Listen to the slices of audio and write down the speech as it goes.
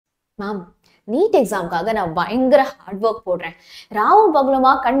Ma'am NEET எக்ஸாமுக்காக நான் பயங்கர hard work போடுறேன். ராவும்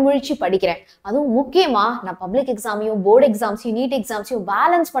பகலுமா கண் முழிச்சு படிக்கிறேன். அதுவும் முக்கியமா நான் பப்ளிக் எக்ஸாமையும் போர்டு எக்ஸாம்ஸையும் நீட் எக்ஸாம்ஸையும்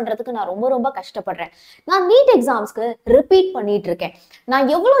பேலன்ஸ் பண்றதுக்கு நான் ரொம்ப கஷ்டப்படுறேன். நான் நீட் எக்ஸாம்ஸ்க்கு ரிப்பீட் பண்ணிட்டு இருக்கேன். நான்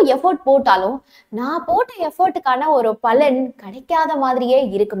எவ்வளவு எஃபர்ட் போட்டாலும் நான் போட்ட எஃபர்ட்டுக்கான ஒரு பலன் கிடைக்காத மாதிரியே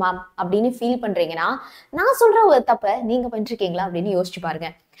இருக்கு மேம் அப்படின்னு ஃபீல் பண்றீங்கன்னா நான் சொல்ற ஒரு தப்பை நீங்க பண்ணிருக்கீங்களா அப்படின்னு யோசிச்சு பாருங்க.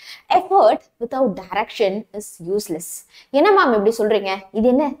 Effort without direction is useless. என்ன மேம் இப்படி சொல்றீங்க? இது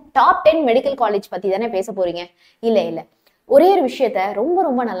என்ன டாப் 10 மெடிக்கல் காலேஜ் பத்தி தானே பேச போறீங்க? இல்ல ஒரே ஒரு விஷயத்த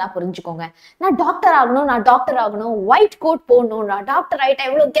ரொம்ப நல்லா புரிஞ்சுக்கோங்க. நான் டாக்டர் ஆகணும், ஒயிட் கோட் போடணும், நான் டாக்டர் ஆயிட்டா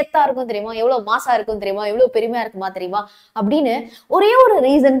எவ்வளவு கெத்தா இருக்கும் தெரியுமா, எவ்வளவு மாசா இருக்கும் தெரியுமா, எவ்வளவு பெருமையா இருக்குமா தெரியுமா அப்படின்னு ஒரே ஒரு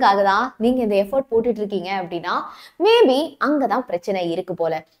ரீசனுக்காக தான் நீங்க இந்த எஃபர்ட் போட்டுட்டு இருக்கீங்க அப்படின்னா மேபி அங்கதான் பிரச்சனை இருக்கு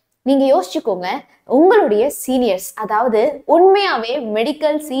போல. நீங்க யோசிச்சுக்கோங்க, உங்களுடைய சீனியர்ஸ், அதாவது உண்மையாவே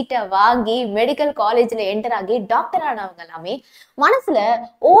மெடிக்கல் சீட்டை வாங்கி மெடிக்கல் காலேஜ்ல என்டர் ஆகி டாக்டர் ஆனவங்க எல்லாமே மனசுல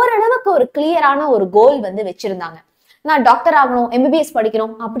ஓரளவுக்கு ஒரு கிளியரான ஒரு கோல் வந்து வச்சிருந்தாங்க. நான் டாக்டர் ஆகணும், MBBS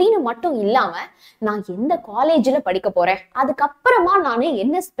படிக்கணும் அப்படின்னு மட்டும் இல்லாம நான் எந்த காலேஜ்ல படிக்க போறேன், அதுக்கப்புறமா நான்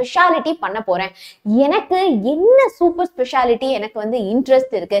என்ன ஸ்பெஷாலிட்டி பண்ண போறேன், எனக்கு என்ன சூப்பர் ஸ்பெஷாலிட்டி எனக்கு வந்து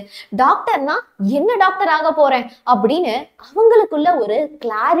இன்ட்ரெஸ்ட் இருக்கு, டாக்டர்னா என்ன டாக்டர் ஆக போறேன் அப்படின்னு அவங்களுக்குள்ள ஒரு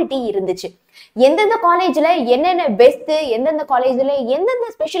கிளாரிட்டி இருந்துச்சு. எந்தெந்த காலேஜ்ல என்னென்ன பெஸ்ட், எந்தெந்த காலேஜ்ல எந்தெந்த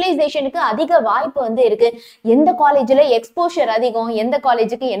ஸ்பெஷலைசேஷனுக்கு அதிக வாய்ப்பு வந்து இருக்கு, எந்த காலேஜ்ல எக்ஸ்போஷர் அதிகம், எந்த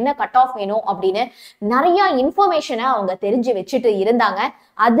காலேஜுக்கு என்ன கட் ஆஃப் வேணும் அப்படின்னு நிறைய இன்ஃபர்மேஷனை அவங்க தெரிஞ்சு வச்சுட்டு இருந்தாங்க.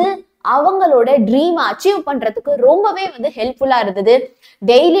 அது அவங்களோட ட்ரீம் அச்சீவ் பண்றதுக்கு ரொம்பவே வந்து ஹெல்ப்ஃபுல்லா இருந்தது.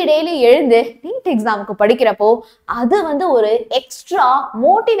 டெய்லி எழுந்து நீட் எக்ஸாமுக்கு படிக்கிறப்போ அது வந்து ஒரு எக்ஸ்ட்ரா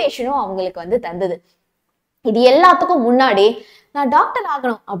மோட்டிவேஷனும் அவங்களுக்கு வந்து தந்தது. இது எல்லாத்துக்கும் முன்னாடி நான் டாக்டர்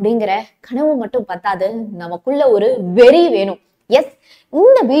ஆகணும் அப்படிங்கிற கனவு மட்டும் பத்தாது, நமக்குள்ள ஒரு வெறி வேணும். எஸ்,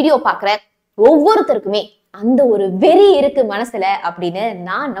 இந்த வீடியோ பாக்குற ஒவ்வொருத்தருக்குமே அந்த ஒரு வெறி இருக்கு மனசுல அப்படின்னு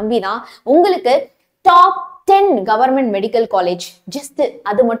நான் நம்பிதான் உங்களுக்கு top 10 government medical college, just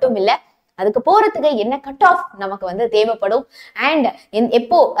அது மட்டும் இல்ல, அதுக்கு போறதுக்கு என்ன கட் ஆஃப் நமக்கு வந்து தேவைப்படும், அண்ட்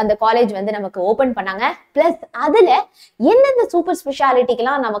எப்போ அந்த காலேஜ் வந்து நமக்கு ஓபன் பண்ணாங்க, பிளஸ் அதுல எந்தெந்த சூப்பர்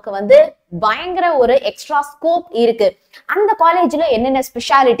ஸ்பெஷாலிட்டிக்கெல்லாம் நமக்கு வந்து பயங்கர ஒரு எக்ஸ்ட்ரா ஸ்கோப் இருக்கு, அந்த காலேஜ்ல என்னென்ன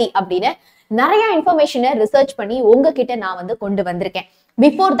ஸ்பெஷாலிட்டி அப்படின்னு நிறைய இன்ஃபர்மேஷனை ரிசர்ச் பண்ணி உங்ககிட்ட நான் வந்து கொண்டு வந்திருக்கேன்.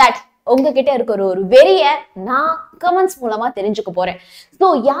 பிஃபோர் தட் உங்ககிட்ட இருக்கிற ஒரு வெறிய நான் கமெண்ட்ஸ் மூலமா தெரிஞ்சுக்க போறேன். ஸோ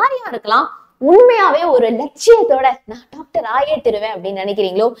யாருக்கெல்லாம் உண்மையாவே ஒரு லட்சியத்தோட நான் டாக்டர் ஆயே தருவேன் அப்படின்னு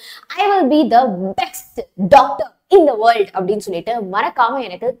நினைக்கிறீங்களோ, I will be the best doctor in the world அப்படின்னு சொல்லிட்டு மறக்காம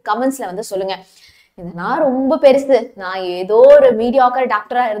எனக்கு கமெண்ட்ஸ்ல வந்து சொல்லுங்க. நான் ரொம்ப பெருசு, நான் ஏதோ ஒரு மீடியாக்கர்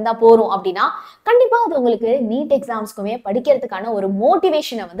டாக்டரா இருந்தா போறோம் அப்படின்னா கண்டிப்பா அது உங்களுக்கு நீட் எக்ஸாம்ஸ்க்குமே படிக்கிறதுக்கான ஒரு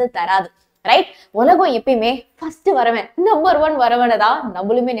மோட்டிவேஷனை வந்து தராது. ரைட்? உலகம் எப்பயுமே ஃபர்ஸ்ட் வரவன், நம்பர் 1 வரவனை தான்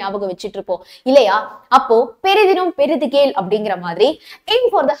நம்மளுமே ஞாபகம் வச்சுட்டு இருப்போம் இல்லையா? அப்போ பெரிதினும் பெரிது கேள் அப்படிங்கிற மாதிரி aim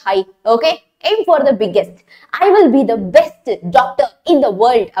for the high, okay? aim for the biggest. I will be the best doctor in the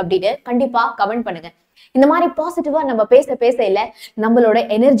world அப்படின்னு கண்டிப்பா கமெண்ட் பண்ணுங்க. இந்த மாதிரி பாசிட்டிவா நம்ம பேச இல்ல, நம்மளோட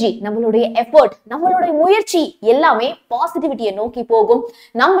எனர்ஜி, நம்மளுடைய எஃபர்ட், நம்மளோட முயற்சி எல்லாமே பாசிட்டிவிட்டியை நோக்கி போகும்.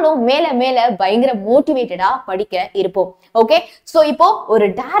 நம்மளும் மேல பயங்கர மோட்டிவேட்டடா படிக்க இருப்போம். ஓகே, சோ இப்போ ஒரு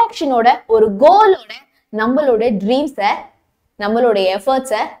டைரக்ஷனோட, ஒரு கோலோட நம்மளோட ட்ரீம்ஸை, நம்மளோட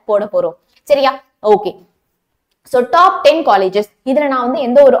எஃபர்ட்ஸை போட போறோம். சரியா? ஓகே, சோ டாப் 10 காலேஜஸ், இதுல நான் வந்து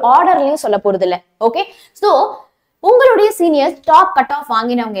எந்த ஒரு ஆர்டர்லயும் சொல்ல போறது இல்ல. ஓகே, சோ உங்களுடைய சீனியர்ஸ் டாப் கட் ஆஃப்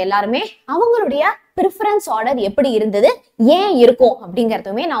வாங்கினவங்க எல்லாருமே அவங்களுடைய ப்ரிஃபரன்ஸ் ஆர்டர் எப்படி இருந்தது, ஏன் இருக்கும்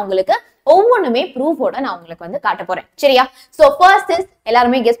அப்படிங்கறதுமே நான் உங்களுக்கு ஒவ்வொன்றுமே ப்ரூஃபோட நான் உங்களுக்கு வந்து காட்ட போறேன். சரியா? சோ ஃபர்ஸ்ட் இஸ்,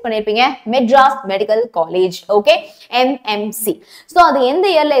 எல்லாருமே கெஸ் பண்ணிருப்பீங்க, Madras medical college. Okay, MMC. So அது எந்த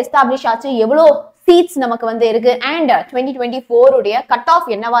இயர்ல எஸ்டாப்ளிஷ் ஆச்சு, எவ்வளவு சீட்ஸ் நமக்கு வந்து இருக்கு, அண்ட் 2024 உடைய கட் ஆஃப்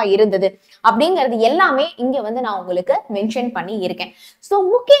என்னவா இருந்தது அப்படிங்கிறது எல்லாமே இங்க வந்து நான் உங்களுக்கு மென்ஷன் பண்ணி இருக்கேன். சோ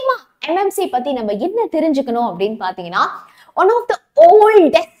முக்கியமா MMC பத்தி நம்ம என்ன தெரிஞ்சுக்கணும் அப்படின்னு பாத்தீங்கன்னா, one of the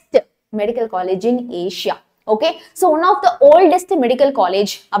oldest medical college in Asia. Okay, so one of the oldest medical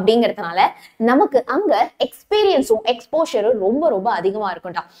college அப்படிங்கிறதுனால நமக்கு அங்க எக்ஸ்பீரியன்ஸும் எக்ஸ்போஷரும் ரொம்ப அதிகமா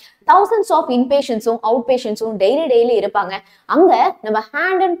இருக்கும்டா. thousands ஆஃப் இன்பேஷன்ஸும் அவுட் பேஷன்ஸும் டெய்லி இருப்பாங்க. அங்க நம்ம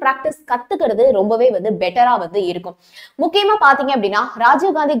ஹேண்ட் அண்ட் பிராக்டிஸ் கத்துக்கிறது ரொம்பவே வந்து பெட்டரா வந்து இருக்கும். முக்கியமா பாத்தீங்க அப்படின்னா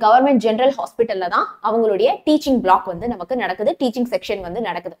ராஜீவ்காந்தி கவர்மெண்ட் ஜெனரல் ஹாஸ்பிட்டல்ல தான் அவங்களுடைய டீச்சிங் பிளாக் வந்து நமக்கு நடக்குது, டீச்சிங் செக்ஷன் வந்து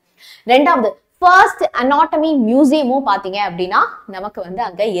நடக்குது. ரெண்டாவது, ஃபர்ஸ்ட் அனாட்டமி மியூசியமும் பாத்தீங்க அப்படின்னா நமக்கு வந்து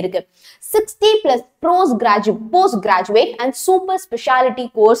அங்க இருக்கு. 60+ post graduate and super speciality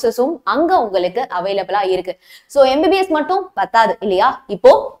கோர்சஸும் அங்க உங்களுக்கு அவைலபிளா இருக்கு. சோ MBBS மட்டும் பத்தாது இல்லையா?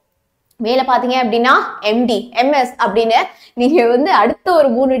 இப்போ மேல பாத்தீங்க அப்படின்னா MD MS அப்படின்னு நீங்க வந்து அடுத்த ஒரு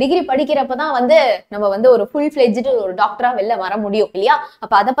 3 டிகிரி படிக்கிறப்பதான் வந்து நம்ம வந்து ஒரு ஃபுல் ஃபிளெஜ்டு ஒரு டாக்டரா வெளில வர முடியும் இல்லையா?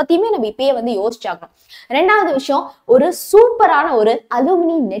 அப்ப அதை பத்தியுமே நம்ம இப்பயே வந்து யோசிச்சாக்கணும். ரெண்டாவது விஷயம், ஒரு சூப்பரான ஒரு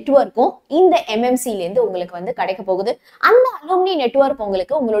அலுமினி நெட்வொர்க்கும் இந்த MMCல இருந்து உங்களுக்கு வந்து கிடைக்க போகுது. அந்த அலுமினி நெட்வொர்க்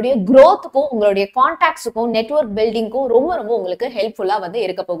உங்களுக்கு உங்களுடைய growthக்கும் உங்களுடைய கான்டாக்ட்ஸுக்கும் நெட்வொர்க் பில்டிங்க்கும் ரொம்ப ரொம்ப உங்களுக்கு ஹெல்ப்ஃபுல்லா வந்து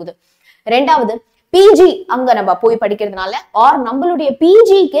இருக்க போகுது. ரெண்டாவது, பிஜி அங்க நம்ம போய் படிக்கிறதுனால ஆர் நம்மளுடைய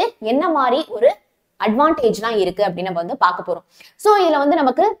பிஜிக்கு என்ன மாதிரி ஒரு அட்வான்டேஜ்லாம் இருக்கு அப்படின்னு நம்ம வந்து பார்க்க போறோம். சோ இதுல வந்து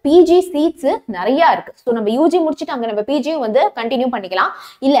நமக்கு பிஜி சீட்ஸ் நிறைய இருக்கு. சோ நம்ம யூஜி முடிச்சுட்டு அங்க நம்ம பிஜியும் வந்து கண்டினியூ பண்ணிக்கலாம்.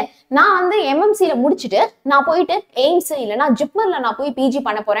 இல்ல நான் வந்து MMCல முடிச்சுட்டு நான் போயிட்டு எய்ம்ஸ் இல்லைன்னா ஜிப்மர்ல நான் போய் பிஜி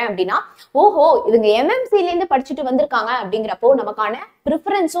பண்ண போறேன் அப்படின்னா, ஓஹோ இவங்க MMCல இருந்து படிச்சுட்டு வந்திருக்காங்க அப்படிங்கிறப்போ நமக்கான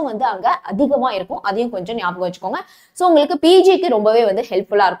ப்ரிஃபரன்ஸும் வந்து அங்க அதிகமா இருக்கும். அதையும் கொஞ்சம் ஞாபகம் வச்சுக்கோங்க. சோ உங்களுக்கு பிஜிக்கு ரொம்பவே வந்து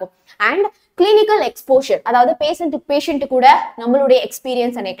ஹெல்ப்ஃபுல்லா இருக்கும். அண்ட் கிளினிக்கல் எக்ஸ்போஷர், அதாவது பேஷண்ட் கூட நம்மளுடைய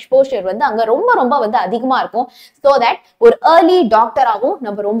எக்ஸ்பீரியன்ஸ் அண்ட் எக்ஸ்போஷர் வந்து அங்க ரொம்ப ரொம்ப வந்து அதிகமா இருக்கும். சோ தட் ஒரு ஏர்லி டாக்டராகவும்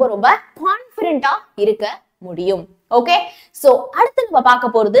நம்ம ரொம்ப ரொம்ப கான்ஃபிடென்ட்டா இருக்க முடியும். ஓகே, சோ அடுத்து நம்ம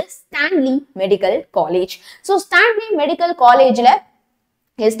பார்க்க போறது Stanley medical college. So Stanley medical காலேஜ்ல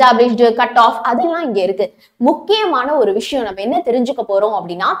எஸ்டாப்ளிஷ்டு கட் ஆஃப் அதெல்லாம் இங்க இருக்கு. முக்கியமான ஒரு விஷயம் நம்ம என்ன தெரிஞ்சுக்க போறோம்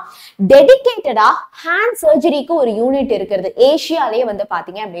அப்படின்னா, டெடிகேட்டடா ஹேண்ட் சர்ஜரிக்கு ஒரு யூனிட் இருக்கிறது ஏசியாலே வந்து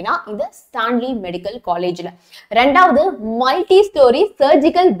பாத்தீங்க அப்படின்னா இந்த ஸ்டான்லி மெடிக்கல் காலேஜ்ல. ரெண்டாவது, மல்டி ஸ்டோரி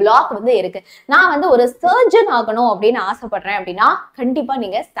சர்ஜிக்கல் பிளாக் வந்து இருக்கு. நான் வந்து ஒரு சர்ஜன் ஆகணும் அப்படின்னு ஆசைப்படுறேன் அப்படின்னா கண்டிப்பா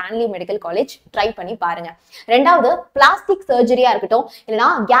நீங்க ஸ்டான்லி மெடிக்கல் காலேஜ் ட்ரை பண்ணி பாருங்க. ரெண்டாவது, பிளாஸ்டிக் சர்ஜரியா இருக்கட்டும் இல்லைன்னா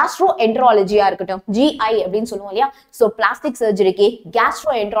கேஸ்ட்ரோ என்ட்ராலஜியா இருக்கட்டும், GI அப்படின்னு சொல்லுவோம் இல்லையா? சோ பிளாஸ்டிக் சர்ஜரிக்கு கேஸ்ட்ரோ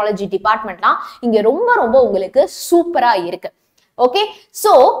என்ட்ராலஜி டிபார்ட்மெண்ட்லாம் இங்க ரொம்ப ரொம்ப உங்களுக்கு சூப்பரா இருக்கு. ஓகே,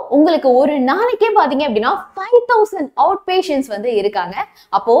 சோ உங்களுக்கு ஒரு நாளைக்கே பாத்தீங்க அப்படின்னா 5000 அவுட் பேஷன்ஸ் வந்து இருக்காங்க.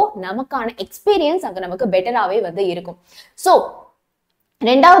 அப்போ நமக்கான எக்ஸ்பீரியன்ஸ் அங்க நமக்கு பெட்டராவே வந்து இருக்கும். சோ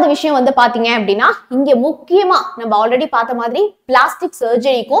ரெண்டாவது விஷயம் வந்து பாத்தீங்க அப்படின்னா, இங்க முக்கியமா நம்ம ஆல்ரெடி பார்த்த மாதிரி பிளாஸ்டிக்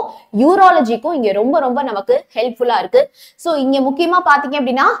சர்ஜரிக்கும் யூராலஜிக்கும் இங்க ரொம்ப ரொம்ப நமக்கு ஹெல்ப்ஃபுல்லா இருக்கு. சோ இங்க முக்கியமா பாத்தீங்க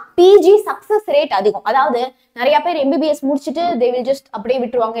அப்படின்னா பிஜி சக்சஸ் ரேட் அதிகம். அதாவது நிறைய பேர் MBBS முடிச்சுட்டு they will just அப்படியே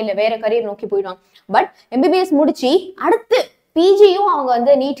விட்டுருவாங்க, இல்ல வேற கரியர் நோக்கி போயிடுவாங்க. பட் MBBS முடிச்சு அடுத்து பிஜியும் அவங்க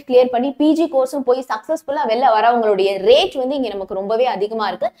வந்து நீட் கிளியர் பண்ணி பிஜி கோர்ஸும் போய் சக்சஸ்ஃபுல்லா வெளில வரவங்களுடைய ரேட் வந்து இங்க நமக்கு ரொம்பவே அதிகமா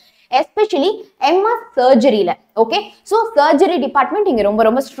இருக்கு. Especially MS சர்ஜரியில. Okay, so surgery department இங்க ரொம்ப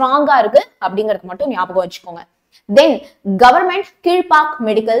ரொம்ப ஸ்ட்ராங்கா இருக்கு அப்படிங்கறது மட்டும் ஞாபகம் வச்சுக்கோங்க. தென் government Kilpauk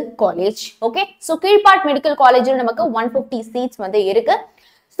medical college. Okay, so Kilpauk medical காலேஜ்ல நமக்கு 150 சீட்ஸ் வந்து இருக்கு.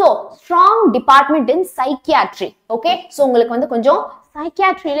 சோ ஸ்ட்ராங் டிபார்ட்மெண்ட் இன் சைக்கியாட்ரி. ஓகே, சோ உங்களுக்கு வந்து கொஞ்சம்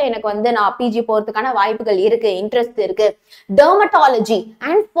சைக்கியாட்ரியில எனக்கு வந்து நான் பிஜி போறதுக்கான வாய்ப்புகள் இருக்கு, இன்ட்ரெஸ்ட் இருக்கு. Dermatology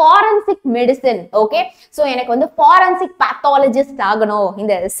and forensic medicine. Okay, so எனக்கு வந்து ஃபாரன்சிக் பேத்தாலஜிஸ்ட் ஆகணும்,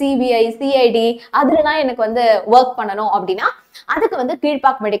 இந்த CBI CID அதுலதான் எனக்கு வந்து ஒர்க் பண்ணணும் அப்படின்னா அதுக்கு வந்து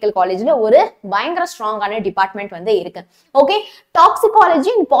கீழ்பாக் மெடிக்கல் காலேஜ்ல ஒரு பயங்கர ஸ்ட்ராங்கான டிபார்ட்மெண்ட் வந்து இருக்கு. Okay,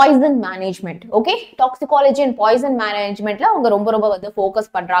 toxicology and poison management. Okay, toxicology and poison மேனேஜ்மெண்ட்ல அவங்க ரொம்ப ரொம்ப வந்து ஃபோக்கஸ்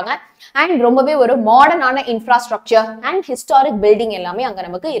பண்றாங்க. அண்ட் ரொம்பவே ஒரு மாடர்னான இன்ஃப்ராஸ்ட்ரக்சர் அண்ட் ஹிஸ்டாரிக் பில்டிங் எல்லாமே அங்க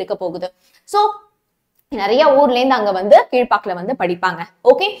நமக்கு இருக்க போகுது. சோ நிறைய ஊர்ல இருந்து அங்க வந்து கீழ்பாக்ல வந்து படிப்பாங்க.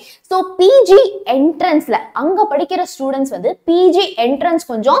 ஓகே, சோ பிஜி என்ட்ரன்ஸ்ல அங்க படிக்கிற ஸ்டூடெண்ட்ஸ் வந்து பிஜி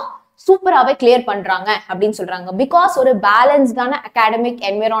என்ட்ரன்ஸ் கொஞ்சம் சூப்பராவே கிளியர் பண்றாங்க அப்படின்னு சொல்றாங்க. பிகாஸ் ஒரு பேலன்ஸ்டான அகாடமிக்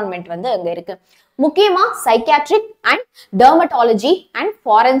என்விரான்மெண்ட் வந்து அங்க இருக்கு. முக்கியமா psychiatric and dermatology and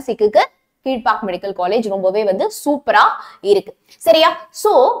ஃபாரன்சிக்கு Kilpauk medical college ரொம்பவே வந்து சூப்பரா இருக்கு. சரியா?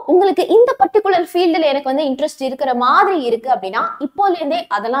 சோ உங்களுக்கு இந்த பர்டிகுலர் ஃபீல்டுல எனக்கு வந்து இன்ட்ரெஸ்ட் இருக்கிற மாதிரி இருக்கு அப்படின்னா இப்போல இருந்தே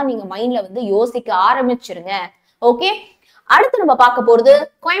அதெல்லாம் நீங்க மைண்ட்ல வந்து யோசிக்க ஆரம்பிச்சிருங்க. ஓகே, அடுத்து நம்ம பார்க்க போறது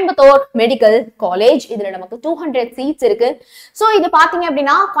கோயம்புத்தூர் மெடிக்கல் காலேஜ். இதுல நமக்கு 200 சீட்ஸ் இருக்கு. சோ இது பாத்தீங்க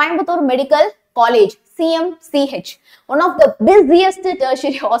அப்படின்னா Coimbatore medical college CMCH, one of the busiest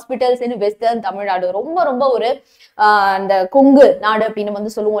tertiary hospitals in western Tamil Nadu. ரொம்ப ரொம்ப ஒரு அந்த கொங்கு நாடு அப்படின்னு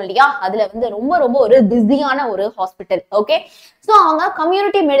வந்து சொல்லுவோம் இல்லையா, அதுல வந்து ரொம்ப ரொம்ப ஒரு பிஸியான ஒரு ஹாஸ்பிட்டல். ஓகே, சோ அவங்க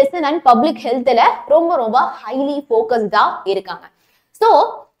கம்யூனிட்டி மெடிசன் அண்ட் பப்ளிக் ஹெல்த்ல ரொம்ப ரொம்ப ஹைலி ஃபோக்கஸ்டா இருக்காங்க. சோ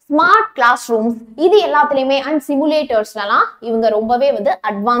ஸ்மார்ட் கிளாஸ் ரூம்ஸ் இது எல்லாத்துலயுமே அண்ட் சிமுலேட்டர்ஸ்லாம் இவங்க ரொம்பவே வந்து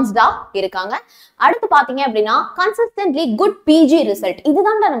அட்வான்ஸ்டா இருக்காங்க. அடுத்து பாத்தீங்க அப்படின்னா கன்சிஸ்டன்ட்லி குட் பிஜி ரிசல்ட்.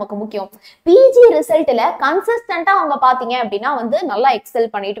 இதுதான் நமக்கு முக்கியம். பிஜி ரிசல்ட்ல கன்சிஸ்டன்டா அவங்க பாத்தீங்க அப்படின்னா வந்து நல்லா எக்ஸல்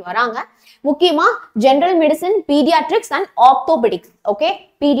பண்ணிட்டு வராங்க. முக்கியமா general medicine, Pediatrics and orthopaedics. Okay,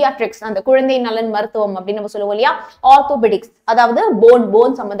 Pediatrics அந்த குழந்தை நலன் மருத்துவம் அப்படின்னு நம்ம சொல்லுவோம் இல்லையா, ஆர்த்தோபெடிக்ஸ் அதாவது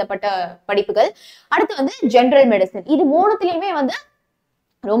போன் சம்பந்தப்பட்ட படிப்புகள். அடுத்து வந்து ஜெனரல் மெடிசின். இது மூணுத்திலயுமே வந்து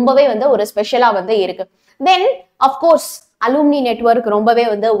ரொம்பவே வந்து ஒரு ஸ்பெஷலா வந்து இருக்கு. தென் அஃப்கோர்ஸ் அலுமினி நெட்வொர்க் ரொம்பவே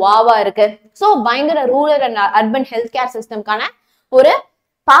வந்து வாவா இருக்கு. சோ பயங்கர rural and urban health care சிஸ்டம்கான ஒரு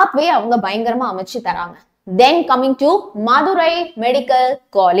பாத்வே அவங்க பயங்கரமா அமைச்சு தராங்க. தென் coming to Madurai medical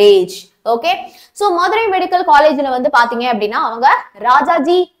college. Okay, so Madurai medical காலேஜ்ல வந்து பாத்தீங்க அப்படின்னா அவங்க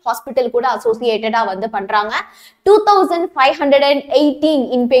ராஜாஜி ஹாஸ்பிட்டல் கூட அசோசியேட்டடா வந்து பண்றாங்க. 2518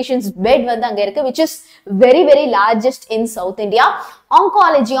 இன்பேஷன்ஸ் பெட் வந்து அங்க இருக்கு, which is very very largest in South India.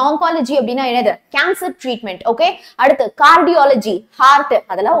 Oncology அப்படின்னா என்னது? Cancer treatment. ஓகே, அடுத்து கார்டியாலஜி, ஹார்ட்,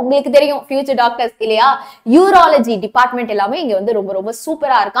 அதெல்லாம் உங்களுக்கு தெரியும், ஃபியூச்சர் டாக்டர்ஸ் இல்லையா? யூராலஜி டிபார்ட்மெண்ட் எல்லாமே இங்க வந்து ரொம்ப ரொம்ப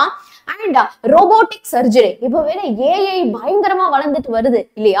சூப்பரா இருக்கான். அண்ட் ரோபோட்டிக் சர்ஜரி, இப்போ வேற ஏஐ பயங்கரமா வளர்ந்துட்டு வருது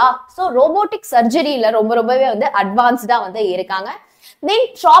இல்லையா? சோ ரோபோட்டிக் சர்ஜரியில ரொம்பவே வந்து அட்வான்ஸ்டா வந்து இருக்காங்க. தென்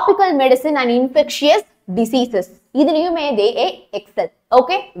tropical medicine and infectious diseases, இதுலயுமே they excel.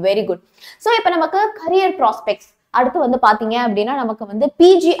 Okay, very good. So இப்போ நமக்கு கரியர் ப்ராஸ்பெக்ட்ஸ் அடுத்து வந்து பாத்தீங்க அப்படின்னா நமக்கு வந்து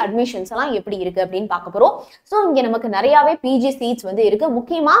பிஜி அட்மிஷன்ஸ் எல்லாம் எப்படி இருக்கு அப்படின்னு பார்க்க போறோம். சோ இங்க நமக்கு நிறையவே பிஜி சீட்ஸ் வந்து இருக்கு,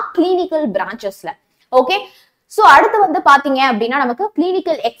 முக்கியமா கிளினிக்கல் பிரான்ச்சஸ்ல. ஓகே, சோ அடுத்து வந்து பாத்தீங்க அப்படின்னா நமக்கு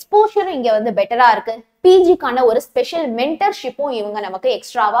கிளினிக்கல் எக்ஸ்போஷர் இங்க வந்து பெட்டரா இருக்கு. பிஜிக்கான ஒரு ஸ்பெஷல் மென்டர்ஷிப்பும் இவங்க நமக்கு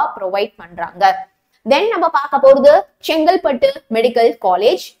எக்ஸ்ட்ராவா ப்ரொவைட் பண்றாங்க. தென் நம்ம பார்க்க போறது செங்கல்பட்டு மெடிக்கல்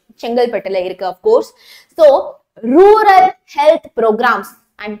காலேஜ், செங்கல்பட்டுல இருக்கு of course. So rural health programs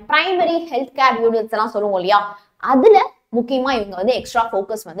and primary health care units எல்லாம் சொல்லுவோம் இல்லையா, அதுல முக்கியமா இவங்க வந்து எக்ஸ்ட்ரா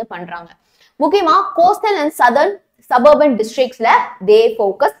ஃபோக்கஸ் வந்து பண்றாங்க. முக்கியமா coastal and southern suburban டிஸ்ட்ரிக்ட்ஸ்ல they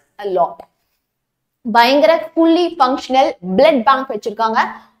focus a lot. பயங்கர ஃபுல்லி ஃபங்க்ஷனல் பிளட் பேங்க் வச்சிருக்காங்க,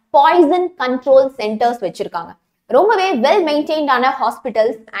 பாய்சன் கண்ட்ரோல் சென்டர்ஸ் வச்சிருக்காங்க, ரொம்பவே well மெயின்டைன்டான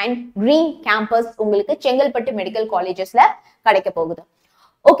hospitals and green campus உங்களுக்கு செங்கல்பட்டு மெடிக்கல் காலேஜஸ்ல கிடைக்க போகுது.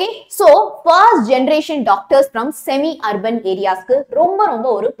 Okay, so first generation doctors from semi urban ஏரியாஸ்க்கு ரொம்ப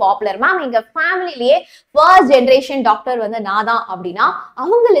ஒரு பாப்புலர். மேம் எங்க ஃபேமிலிலேயே ஃபர்ஸ்ட் ஜெனரேஷன் டாக்டர் வந்து நான் தான் அப்படின்னா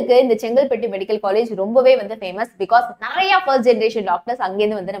அவங்களுக்கு இந்த செங்கல்பட்டு மெடிக்கல் காலேஜ் ரொம்பவே வந்து ஃபேமஸ். பிகாஸ் நிறைய ஃபர்ஸ்ட் ஜெனரேஷன் டாக்டர்ஸ்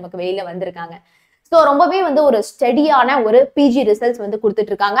அங்கேருந்து வந்து நமக்கு வெளியில வந்திருக்காங்க. ஸோ ரொம்பவே வந்து ஒரு ஸ்டடியான ஒரு பிஜி ரிசல்ட்ஸ் வந்து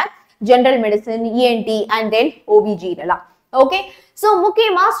கொடுத்துட்டு இருக்காங்க. General medicine, ENT and then OBG எல்லாம். ஓகே, ஸோ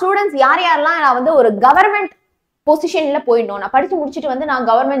முக்கியமா ஸ்டூடெண்ட்ஸ் யாரெல்லாம் நான் வந்து ஒரு கவர்மெண்ட் பொசிஷன்ல போயிடணும், நான் படிச்சு முடிச்சுட்டு வந்து நான்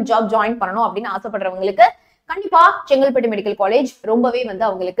கவர்மெண்ட் ஜாப் ஜாயின் பண்ணணும் அப்படின்னு ஆசைப்படுறவங்களுக்கு கண்டிப்பா செங்கல்பட்டு மெடிக்கல் காலேஜ் ரொம்பவே வந்து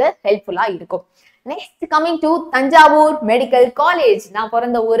அவங்களுக்கு ஹெல்ப்ஃபுல்லா இருக்கும். Next coming to Thanjavur medical college, நான்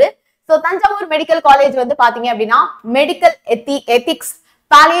பிறந்த ஊரு. ஸோ தஞ்சாவூர் மெடிக்கல் காலேஜ் வந்து பாத்தீங்க அப்படின்னா medical ethics,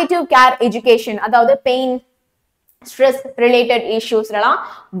 palliative care education, அதாவது பெயின், ஸ்ட்ரெஸ் ரிலேட்டட் இஷ்யூஸ்லாம்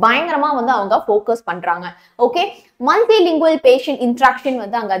பயங்கரமா வந்து அவங்க ஃபோக்கஸ் பண்றாங்க. ஓகே, மல்டிலிங்குவல் பேஷண்ட் இன்ட்ராக்ஷன்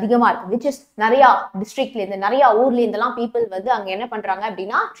வந்து அங்க அதிகமா இருக்கு, விச் இஸ் நிறைய டிஸ்ட்ரிக்ட்ல இருந்து நிறைய ஊர்ல இருந்தெல்லாம் பீப்புள் வந்து அங்க என்ன பண்றாங்க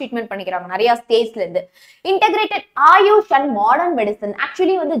அப்படின்னா ட்ரீட்மெண்ட் பண்ணிக்கிறாங்க நிறைய ஸ்டேட்ஸ்ல இருந்து. Integrated AYUSH and modern medicine,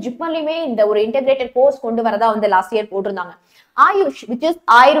 actually வந்து ஜிப்மர்லயுமே இந்த ஒரு இன்டெகிரேட்டட் கோர்ஸ் கொண்டு வரதா வந்து லாஸ்ட் இயர் போட்டிருந்தாங்க. AYUSH, which is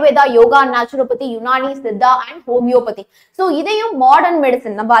Ayurveda, yoga, naturopathy, Unani, Siddha and homeopathy. So இதையும் மாடர்ன்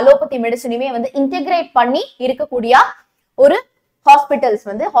மெடிசன், நம்ம அலோபதி மெடிசனையுமே வந்து இன்டெகிரேட் பண்ணி இருக்கக்கூடிய ஒரு ஹாஸ்பிட்டல்ஸ்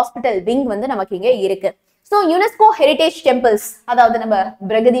வந்து ஹாஸ்பிட்டல் விங் வந்து நமக்கு இங்க இருக்கு. சோ யுனெஸ்கோ ஹெரிடேஜ் டெம்பிள்ஸ், அதாவது நம்ம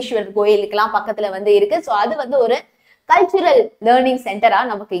பிரகதீஸ்வரர் கோயிலுக்கெல்லாம் பக்கத்துல வந்து இருக்கு. சோ அது வந்து ஒரு கல்ச்சுரல் லேர்னிங் சென்டரா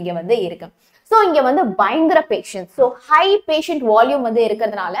நமக்கு இங்க வந்து இருக்கு. சோ இங்க வந்து பயங்கர patient, so high patient volume வந்து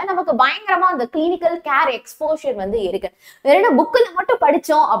இருக்கிறதுனால நமக்கு பயங்கரமா அந்த கிளினிக்கல் கேர் எக்ஸ்போஷர் வந்து இருக்கு. வேற புக்ல மட்டும்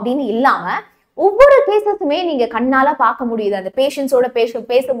படிச்சோம் அப்படின்னு இல்லாம ஒவ்வொரு கேசஸுமே நீங்க கண்ணால பார்க்க முடியுது, அந்த பேஷண்ட்ஸோட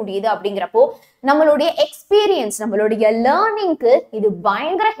பேச முடியுது. அப்படிங்கிறப்போ நம்மளுடைய எக்ஸ்பீரியன்ஸ், நம்மளுடைய லேர்னிங்க்கு இது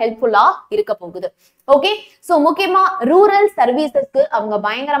பயங்கர ஹெல்ப்ஃபுல்லா இருக்க போகுது. ஓகே, சோ முக்கியமா ரூரல் சர்வீசஸ்க்கு அவங்க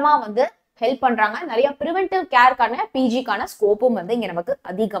பயங்கரமா வந்து ஹெல்ப் பண்றாங்க. நிறைய ப்ரிவென்டிவ் கேர்க்கான பிஜிக்கான ஸ்கோப்பும் வந்து இங்க நமக்கு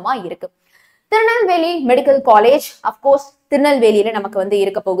அதிகமா இருக்கு. திருநெல்வேலி மெடிக்கல் காலேஜ், அப்கோர்ஸ் திருநெல்வேலியில நமக்கு வந்து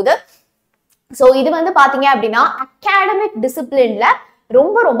இருக்க போகுது. சோ இது வந்து பாத்தீங்க அப்படின்னா அகாடமிக் டிசிப்ளின்ல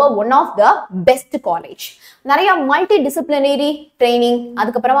ரொம்ப one of the best college. நிறைய மல்டி டிசிப்ளினரி ட்ரைனிங்,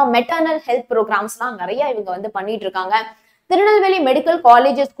 அதுக்கப்புறமா மெட்டர்னல் ஹெல்த் ப்ரோக்ராம்ஸ்லாம் நிறைய இவங்க வந்து பண்ணிட்டு இருக்காங்க. திருநெல்வேலி மெடிக்கல்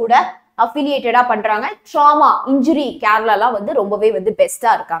காலேஜஸ் கூட அஃபிலியேட்டடா பண்றாங்க. ட்ராமா, இன்ஜுரி கேர்லாம் வந்து ரொம்பவே வந்து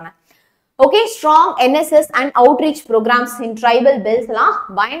பெஸ்டா இருக்காங்க. Okay, strong NSS and outreach programs in tribal bells எல்லாம்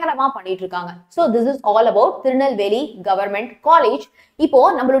பயங்கரமா பண்ணிட்டு இருக்காங்க. So this is all about Tirunelveli government college. இப்போ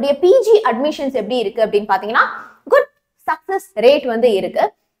நம்மளுடைய பிஜி அட்மிஷன்ஸ் எப்படி இருக்கு அப்படின்னு பாத்தீங்கன்னா குட் சக்சஸ் ரேட் வந்து இருக்கு.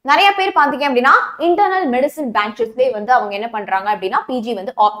 நிறைய பேர் பாத்தீங்க அப்படின்னா இன்டர்னல் மெடிசன் பேங்க்ஸ்லேயே வந்து அவங்க என்ன பண்றாங்க அப்படின்னா பிஜி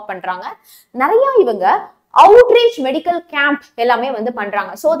வந்து ஆப்ட் பண்றாங்க. நிறைய இவங்க அவுட்ரீச் மெடிக்கல் கேம்ப் எல்லாமே வந்து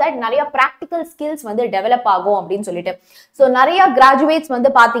பண்றாங்க. சோ தட் நிறைய பிராக்டிக்கல் ஸ்கில்ஸ் வந்து டெவலப் ஆகும் அப்படின்னு சொல்லிட்டு. சோ நிறைய கிராஜுவேட்ஸ்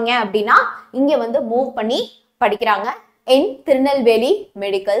வந்து பாத்தீங்க அப்படின்னா இங்க வந்து மூவ் பண்ணி படிக்கிறாங்க இன் Tirunelveli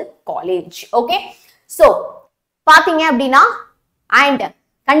medical college. Okay, so பாத்தீங்க அப்படின்னா அண்ட்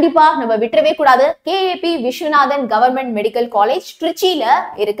கண்டிப்பா நம்ம விட்டுறவே கூடாது, KAB Viswanathan government medical college திருச்சியில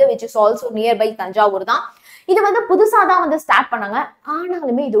இருக்கு, which is also nearby Thanjavur தான். இது வந்து புதுசா தான் வந்து ஸ்டார்ட் பண்ணாங்க,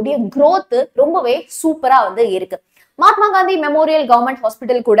 ஆனாலுமே இதோடைய growth ரொம்பவே சூப்பரா வந்து இருக்கு. Mahatma Gandhi memorial government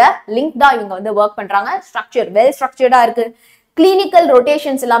hospital கூட லிங்க்டா இவங்க வந்து ஒர்க் பண்றாங்க. ஸ்ட்ரக்சர் வெல் ஸ்ட்ரக்சர்டா இருக்கு. கிளினிக்கல்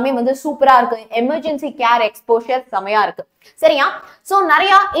ரொட்டேஷன்ஸ் எல்லாமே வந்து சூப்பரா இருக்கு. எமர்ஜென்சி கேர் எக்ஸ்போஷர் செமையா இருக்கு. சரியா? சோ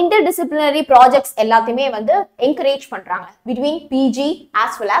நிறைய இன்டர்டிசிப்ளினரி ப்ராஜெக்ட்ஸ் எல்லாத்தையுமே வந்து என்கரேஜ் பண்றாங்க between PG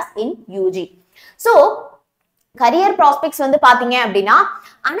as well as in UG. So career prospects வந்து பாத்தீங்க அப்படின்னா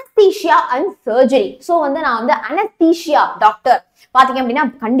அனஸ்தீஷியா அண்ட் சர்ஜரி. சோ வந்து நான் வந்து அனஸ்தீஷியா டாக்டர் பாத்தீங்க அப்படின்னா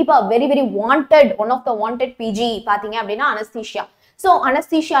கண்டிப்பா very very wanted, one of the wanted PG பாத்தீங்க அப்படின்னா அனஸ்தீஷியா. சோ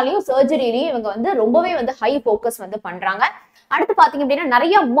அனஸ்தீஷியாலையும் சர்ஜரிலையும் இவங்க வந்து ரொம்பவே வந்து ஹை ஃபோக்கஸ் வந்து பண்றாங்க. அடுத்து பாத்தீங்க அப்படின்னா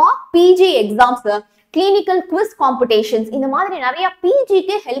நிறைய Mach PG exams, clinical quiz competitions, இந்த மாதிரி நிறைய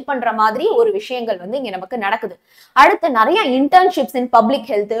பிஜிக்கு ஹெல்ப் பண்ற மாதிரி ஒரு விஷயங்கள் வந்து இங்க நமக்கு நடக்குது. அடுத்து நிறைய internships in public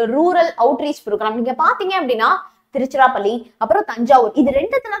health, rural outreach program. நீங்க பாத்தீங்க அப்படின்னா திருச்சிராப்பள்ளி அப்புறம் தஞ்சாவூர், இது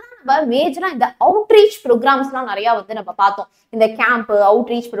ரெண்டுத்துல தான் நம்ம மேஜரா இந்த அவுட்ரீச் ப்ரோக்ராம்ஸ் எல்லாம் நிறைய வந்து நம்ம பார்த்தோம். இந்த கேம்ப்,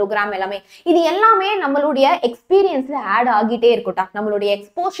 அவுட்ரீச் ப்ரோக்ராம் எல்லாமே இது எல்லாமே நம்மளுடைய எக்ஸ்பீரியன்ஸ்ல ஆட் ஆகிட்டே இருக்கட்டும். நம்மளுடைய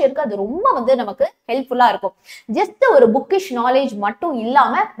எக்ஸ்போஷருக்கு அது ரொம்ப வந்து நமக்கு ஹெல்ப்ஃபுல்லா இருக்கும். ஜஸ்ட் ஒரு புக்கிஷ் நாலேஜ் மட்டும்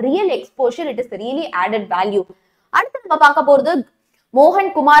இல்லாம real exposure, it is really added value. அடுத்து நம்ம பார்க்க போறது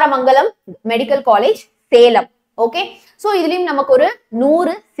மோகன் Kumaramangalam medical college Salem. Okay, so இதுலயும் நமக்கு ஒரு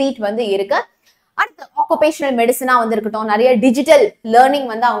 100 சீட் வந்து இருக்கு. அடுத்து ஆக்குபேஷனல் மெடிசனா வந்து இருக்கட்டும், நிறைய டிஜிட்டல் லேர்னிங்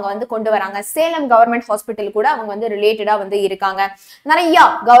வந்து அவங்க வந்து கொண்டு வராங்க. சேலம் கவர்மெண்ட் ஹாஸ்பிட்டல் கூட அவங்க வந்து ரிலேட்டடா வந்து இருக்காங்க. நிறைய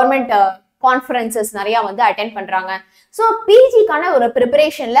கவர்மெண்ட் கான்ஃபரன்சஸ் நிறைய வந்து அட்டென்ட் பண்றாங்க. ஸோ பிஜிக்கான ஒரு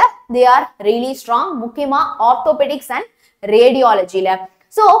ப்ரிப்பரேஷன்ல தே ஆர் ரியலி ஸ்ட்ராங். முக்கியமா ஆர்த்தோபெடிக்ஸ் அண்ட் ரேடியாலஜில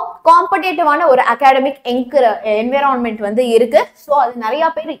ஸோ காம்படேட்டிவான ஒரு அகாடமிக் என்விரான்மெண்ட் வந்து இருக்கு. ஸோ அது நிறைய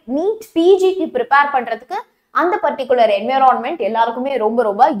பேர் நீட் பிஜிக்கு ப்ரிப்பேர் பண்றதுக்கு அந்த பர்டிகுலர் என்விரான்மெண்ட் எல்லாருக்குமே ரொம்ப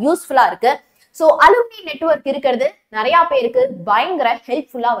ரொம்ப யூஸ்ஃபுல்லா இருக்கு. சோ அலுமினி நெட்வொர்க் இருக்கிறது நிறைய பேருக்கு பயங்கர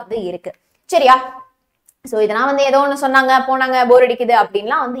ஹெல்ப்ஃபுல்லா வந்து இருக்கு. சரியா? சோ இதெல்லாம் வந்து ஏதோ ஒண்ணு சொன்னாங்க போனாங்க போர் அடிக்குது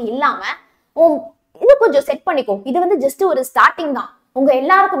அப்படின்லாம் வந்து இல்லாம இது கொஞ்சம் செட் பண்ணிக்கோ. இது வந்து ஜஸ்ட் ஒரு ஸ்டார்டிங் தான். உங்க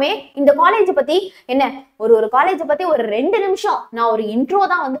எல்லாருக்குமே இந்த காலேஜ் பத்தி என்ன ஒரு காலேஜ் பத்தி ஒரு 2 நிமிஷம் நான் ஒரு இன்ட்ரோ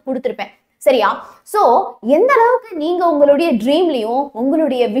தான் வந்து கொடுத்திருப்பேன். சரியா? சோ எந்த அளவுக்கு நீங்க உங்களுடைய ட்ரீம்லயும்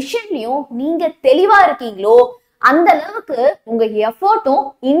உங்களுடைய விஷன்லயும் நீங்க தெளிவா இருக்கீங்களோ அந்த அளவுக்கு உங்க எஃபர்ட்டும்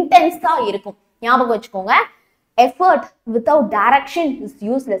இன்டென்ஸா இருக்கும். ஞாபகம் வச்சுக்கோங்க, effort without direction is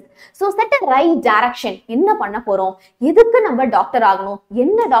useless. So set a right direction. என்ன பண்ண போறோம், எதுக்கு நம்ம டாக்டர் ஆகணும்,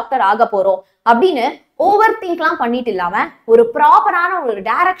 என்ன டாக்டர் ஆக போறோம் அப்படின்னு ஓவர் திங்க்லாம் பண்ணிட்டு இல்லாம ஒரு ப்ராப்பரான ஒரு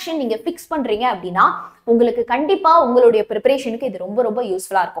டைரக்ஷன் நீங்க பிக்ஸ் பண்றீங்க அப்படின்னா உங்களுக்கு கண்டிப்பா உங்களுடைய ப்ரிப்பரேஷனுக்கு இது ரொம்ப ரொம்ப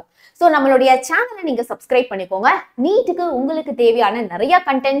யூஸ்ஃபுல்லா இருக்கும். ஸோ நம்மளுடைய சேனலை நீங்க சப்ஸ்கிரைப் பண்ணிக்கோங்க. நீட்டுக்கு உங்களுக்கு தேவையான நிறைய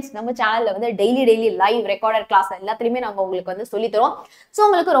கண்டென்ட்ஸ் நம்ம சேனல்ல வந்து டெய்லி லைவ் ரெக்கார்டர் கிளாஸ் எல்லாத்துலயுமே நாங்க உங்களுக்கு வந்து சொல்லி தரோம். ஸோ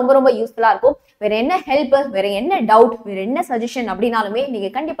உங்களுக்கு ரொம்ப ரொம்ப யூஸ்ஃபுல்லா இருக்கும். வேற என்ன ஹெல்ப், வேற என்ன டவுட், வேற என்ன சஜஷன் அப்படின்னாலுமே நீங்க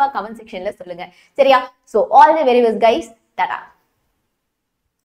கண்டிப்பா கமெண்ட் செக்ஷன்ல சொல்லுங்க. சரியா? So all the very best guys. Tata.